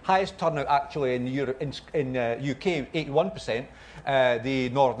ago. Highest turnout actually in UK, 81%, the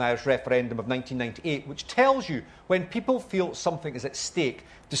Northern Irish referendum of 1998, which tells you when people feel something is at stake,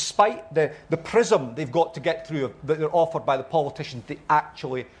 despite the prism they've got to get through that they're offered by the politicians, they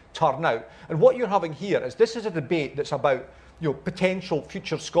actually turn out. And what you're having here is, this is a debate that's about potential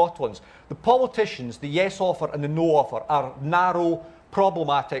future Scotlands. The politicians, the yes offer and the no offer, are narrow,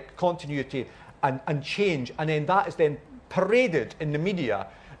 problematic continuity and change, and then that is then paraded in the media,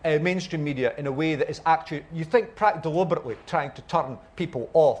 mainstream media, in a way that is actually, you think, deliberately trying to turn people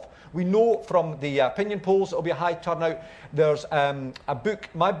off. We know from the opinion polls that will be a high turnout. There's a book,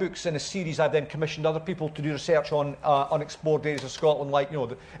 my book's in a series I've then commissioned other people to do research on unexplored areas of Scotland, like,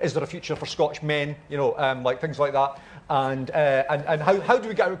 is there a future for Scottish men, like things like that. And how do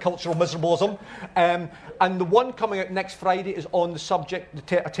we get out of cultural miserablism? And the one coming out next Friday is on the subject,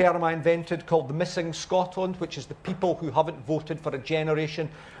 a term I invented called the Missing Scotland, which is the people who haven't voted for a generation.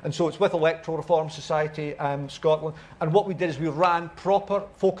 And so it's with Electoral Reform Society Scotland. And what we did is we ran proper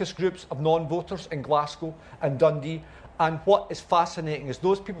focus groups of non-voters in Glasgow and Dundee. And what is fascinating is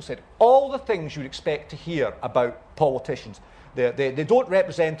those people said all the things you would expect to hear about politicians. They don't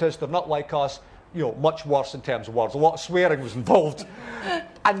represent us, they're not like us. Much worse in terms of words. A lot of swearing was involved.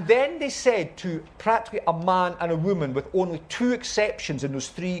 And then they said to practically a man and a woman, with only 2 exceptions in those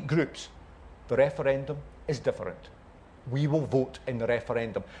 3 groups, the referendum is different. we will vote in the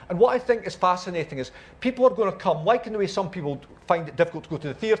referendum. And what I think is fascinating is people are going to come, like in the way some people find it difficult to go to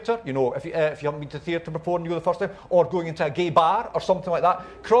the theatre, you know, if you haven't been to the theatre before and you go the first time, or going into a gay bar or something like that,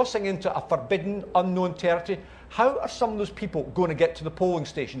 crossing into a forbidden, unknown territory. How are some of those people going to get to the polling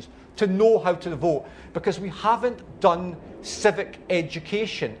stations to know how to vote? Because we haven't done civic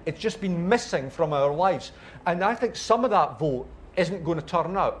education. It's just been missing from our lives. And I think some of that vote isn't going to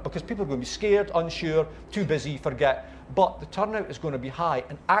turn out because people are going to be scared, unsure, too busy, forget. But the turnout is going to be high.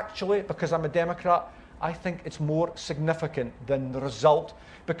 And actually, because I'm a Democrat, I think it's more significant than the result.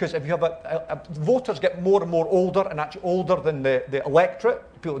 Because if you have voters get more and more older, and actually older than the electorate,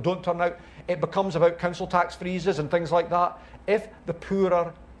 people who don't turn out, it becomes about council tax freezes and things like that. If the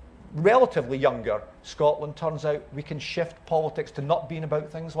poorer, relatively younger Scotland turns out, we can shift politics to not being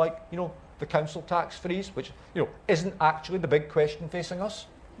about things like, you know, the council tax freeze, which, you know, isn't actually the big question facing us.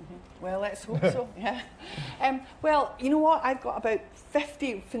 Well, let's hope so, yeah. Well, you know what? I've got about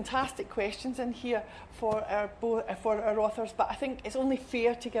 50 fantastic questions in here for our authors, but I think it's only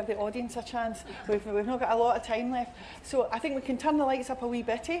fair to give the audience a chance. We've not got a lot of time left. So I think we can turn the lights up a wee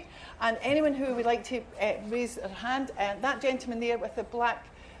bitty, and anyone who would like to raise their hand, that gentleman there with the black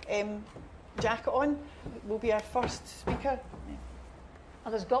jacket on will be our first speaker.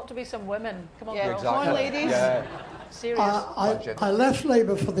 And there's got to be some women. Come on, Yeah, girls. come on, ladies. Yeah. Serious. I left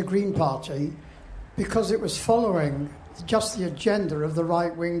Labour for the Green Party because it was following just the agenda of the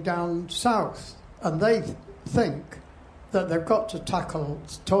right wing down south. And they think that they've got to tackle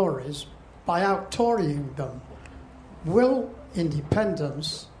Tories by out-Torying them. Will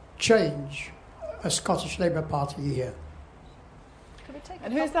independence change a Scottish Labour Party here? Can we take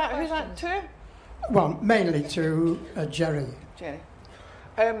And a who's couple that? of Who's that questions? to? Well, mainly to Jerry. Jerry.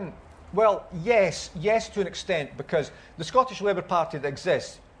 Well, yes to an extent, because the Scottish Labour Party that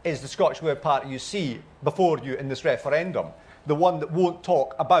exists is the Scottish Labour Party you see before you in this referendum, the one that won't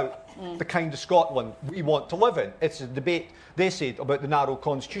talk about the kind of Scotland we want to live in. It's a debate, they said, about the narrow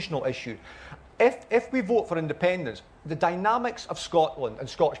constitutional issue. If we vote for independence, the dynamics of Scotland and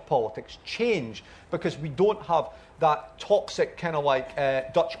Scottish politics change because we don't have that toxic kind of like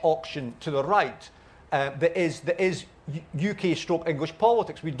Dutch auction to the right that is UK stroke English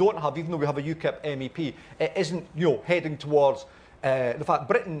politics. We don't have, even though we have a UKIP MEP, it isn't, you know, heading towards the fact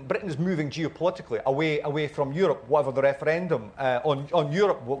Britain is moving geopolitically away from Europe, whatever the referendum on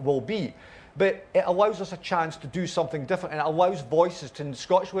Europe will be. But it allows us a chance to do something different, and it allows voices to the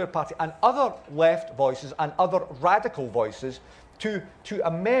Scottish Labour Party and other left voices and other radical voices to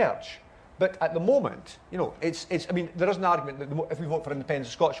emerge. But at the moment, you know, I mean, there is an argument that if we vote for independence,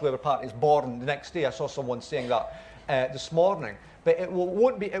 the Scottish Labour Party is born the next day. I saw someone saying that this morning. But it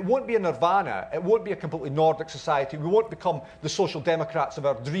won't be a nirvana. It won't be a completely Nordic society. We won't become the social democrats of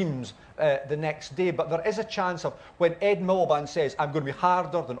our dreams the next day. But there is a chance of when Ed Miliband says, I'm going to be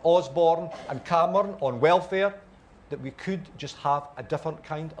harder than Osborne and Cameron on welfare, that we could just have a different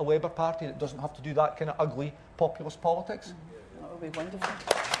kind of Labour Party that doesn't have to do that kind of ugly populist politics. That would be wonderful.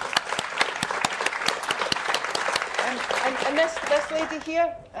 And this lady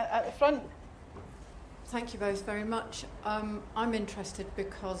here at the front. Thank you both very much. I'm interested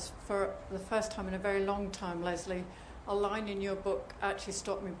because for the first time in a very long time, Leslie, a line in your book actually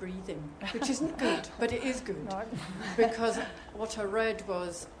stopped me breathing, which isn't good, but it is good. No. Because what I read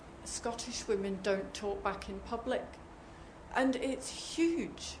was Scottish women don't talk back in public. And it's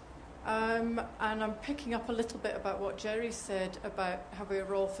huge. And I'm picking up a little bit about what Jerry said about having a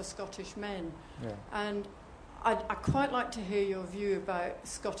role for Scottish men. Yeah. And I'd quite like to hear your view about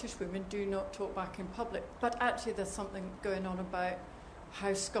Scottish women do not talk back in public, but actually there's something going on about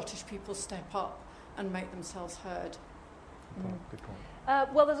how Scottish people step up and make themselves heard. Good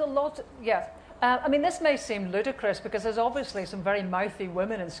point. Well, there's a lot, yeah. I mean, this may seem ludicrous because there's obviously some very mouthy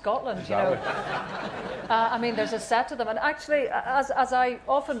women in Scotland, you know. I mean, there's a set of them. And actually, as I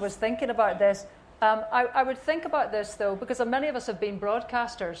often was thinking about this, I would think about this, though, because many of us have been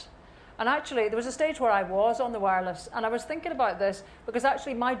broadcasters. And actually, there was a stage where I was on the wireless, and I was thinking about this because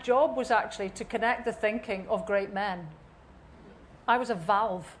actually my job was actually to connect the thinking of great men. I was a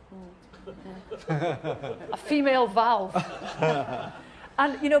valve, a female valve.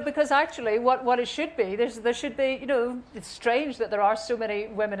 And, you know, because actually what it should be, there should be, you know, it's strange that there are so many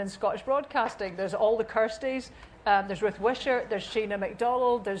women in Scottish broadcasting. There's all the Kirsties, there's Ruth Wishart, there's Sheena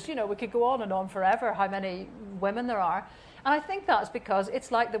MacDonald, there's, you know, we could go on and on forever how many women there are. And I think that's because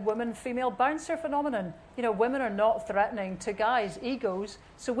it's like the woman-female bouncer phenomenon. You know, women are not threatening to guys' egos,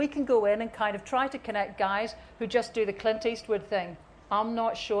 so we can go in and kind of try to connect guys who just do the Clint Eastwood thing. I'm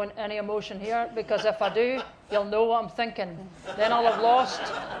not showing any emotion here, because if I do, you'll know what I'm thinking. Then I'll have lost,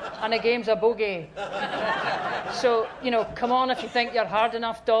 and the game's a bogey. So, come on, if you think you're hard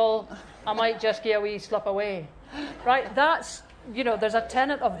enough, doll, I might just give a wee slip away. Right? That's, there's a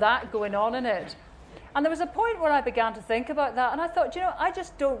tenet of that going on in it. And there was a point where I began to think about that, and I thought, I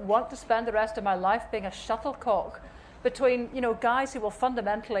just don't want to spend the rest of my life being a shuttlecock between, guys who will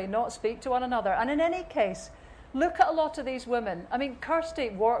fundamentally not speak to one another. And in any case, look at a lot of these women. I mean, Kirsty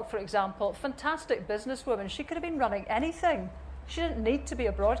Wark, for example, fantastic businesswoman. She could have been running anything. She didn't need to be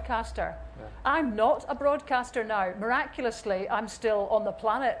a broadcaster. Yeah. I'm not a broadcaster now. Miraculously, I'm still on the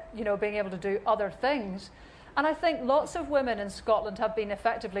planet, being able to do other things. And I think lots of women in Scotland have been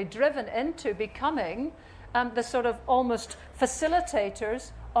effectively driven into becoming the sort of almost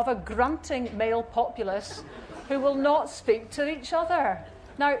facilitators of a grunting male populace who will not speak to each other.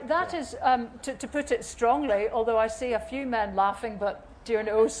 Now, that is, to put it strongly, although I see a few men laughing, but dear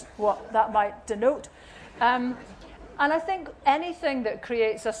knows what that might denote. And I think anything that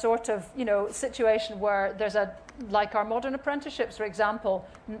creates a sort of, situation where there's like our modern apprenticeships, for example,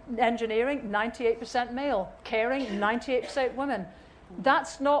 engineering, 98% male, caring, 98% women.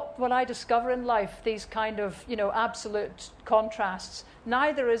 That's not what I discover in life, these kind of, absolute contrasts.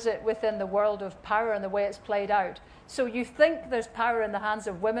 Neither is it within the world of power and the way it's played out. So you think there's power in the hands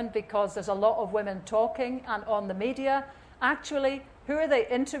of women because there's a lot of women talking and on the media. Actually, who are they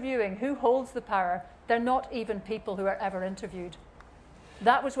interviewing? Who holds the power? They're not even people who are ever interviewed.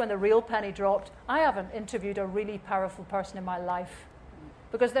 That was when the real penny dropped. I haven't interviewed a really powerful person in my life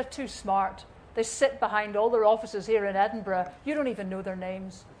because they're too smart. They sit behind all their offices here in Edinburgh. You don't even know their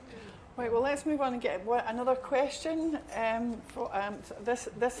names. Right, well, let's move on and get another question for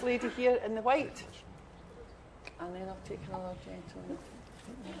this lady here in the white. And then I'll take another gentleman.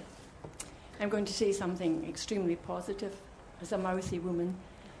 I'm going to say something extremely positive. As a mouthy woman,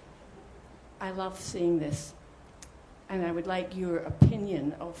 I love saying this, and I would like your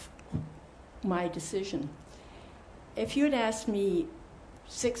opinion of my decision. If you had asked me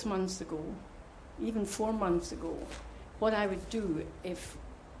 6 months ago, even 4 months ago, what I would do if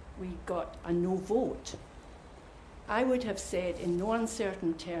we got a no vote, I would have said in no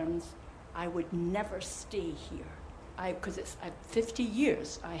uncertain terms, I would never stay here. Because it's 50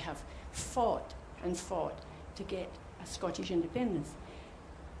 years I have fought and fought to get a Scottish independence.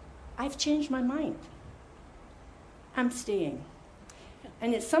 I've changed my mind. I'm staying.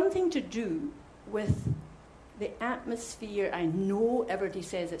 And it's something to do with the atmosphere. I know everybody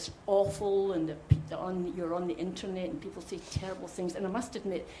says it's awful and you're on the internet and people say terrible things. And I must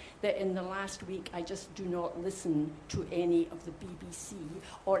admit that in the last week, I just do not listen to any of the BBC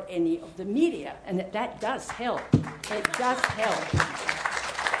or any of the media. And that does help. It does help.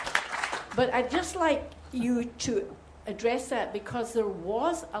 But I'd just like you to address that, because there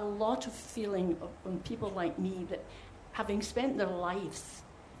was a lot of feeling on people like me that, having spent their lives,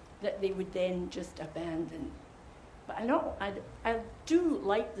 that they would then just abandon. But I do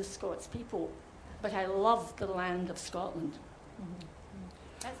like the Scots people, but I love the land of Scotland.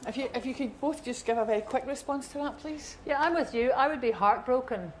 Mm-hmm. If you could both just give a very quick response to that, please. Yeah, I'm with you. I would be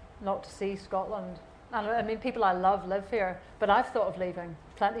heartbroken not to see Scotland. And I mean, people I love live here, but I've thought of leaving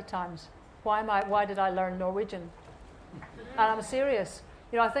plenty of times. Why did I learn Norwegian? And I'm serious.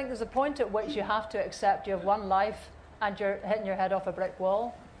 I think there's a point at which you have to accept you have one life and you're hitting your head off a brick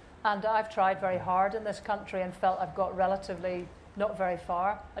wall. And I've tried very hard in this country and felt I've got relatively not very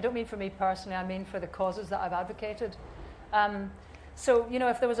far. I don't mean for me personally, I mean for the causes that I've advocated. So,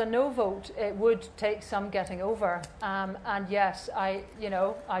 if there was a no vote, it would take some getting over. And yes, I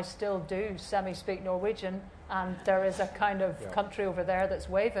still do semi-speak Norwegian, and there is a kind of country over there that's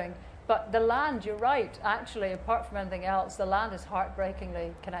waving. But the land, you're right, actually, apart from anything else, the land is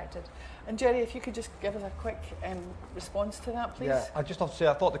heartbreakingly connected. And Jerry, if you could just give us a quick response to that, please. Yeah, I just have to say,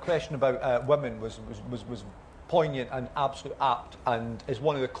 I thought the question about women was poignant and absolutely apt, and is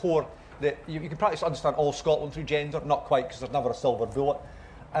one of the core that you can practically understand all Scotland through gender, not quite, because there's never a silver bullet.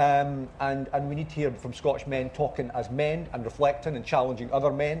 And we need to hear from Scottish men talking as men and reflecting and challenging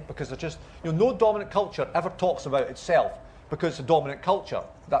other men, because there's just, no dominant culture ever talks about itself because it's a dominant culture.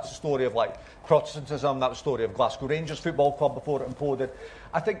 That's the story of Protestantism, that's the story of Glasgow Rangers Football Club before it imploded.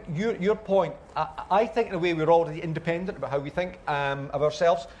 I think your point, I think in a way we're already independent about how we think of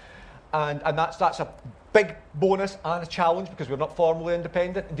ourselves, and that's a big bonus and a challenge because we're not formally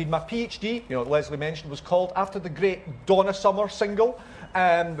independent. Indeed, my PhD, Leslie mentioned, was called after the great Donna Summer single,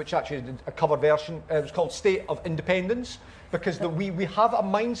 which actually did a cover version. It was called State of Independence, because we have a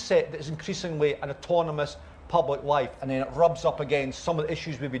mindset that is increasingly an autonomous public life, and then it rubs up against some of the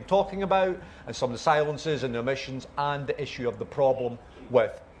issues we've been talking about, and some of the silences and the omissions, and the issue of the problem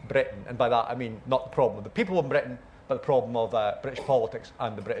with Britain. And by that I mean not the problem of the people in Britain, but the problem of British politics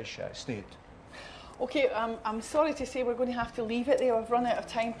and the British state. Okay, I'm sorry to say we're going to have to leave it there. We've run out of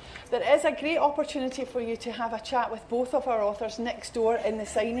time. There is a great opportunity for you to have a chat with both of our authors next door in the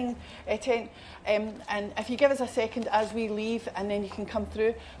signing tent. And if you give us a second as we leave, and then you can come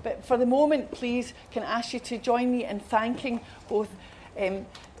through. But for the moment, please, can I ask you to join me in thanking both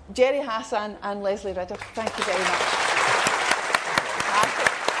Gerry Hassan and Leslie Ridder. Thank you very much.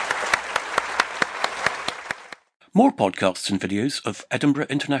 More podcasts and videos of Edinburgh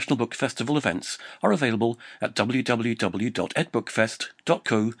International Book Festival events are available at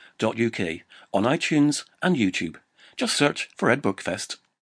www.edbookfest.co.uk on iTunes and YouTube. Just search for Ed Book Fest.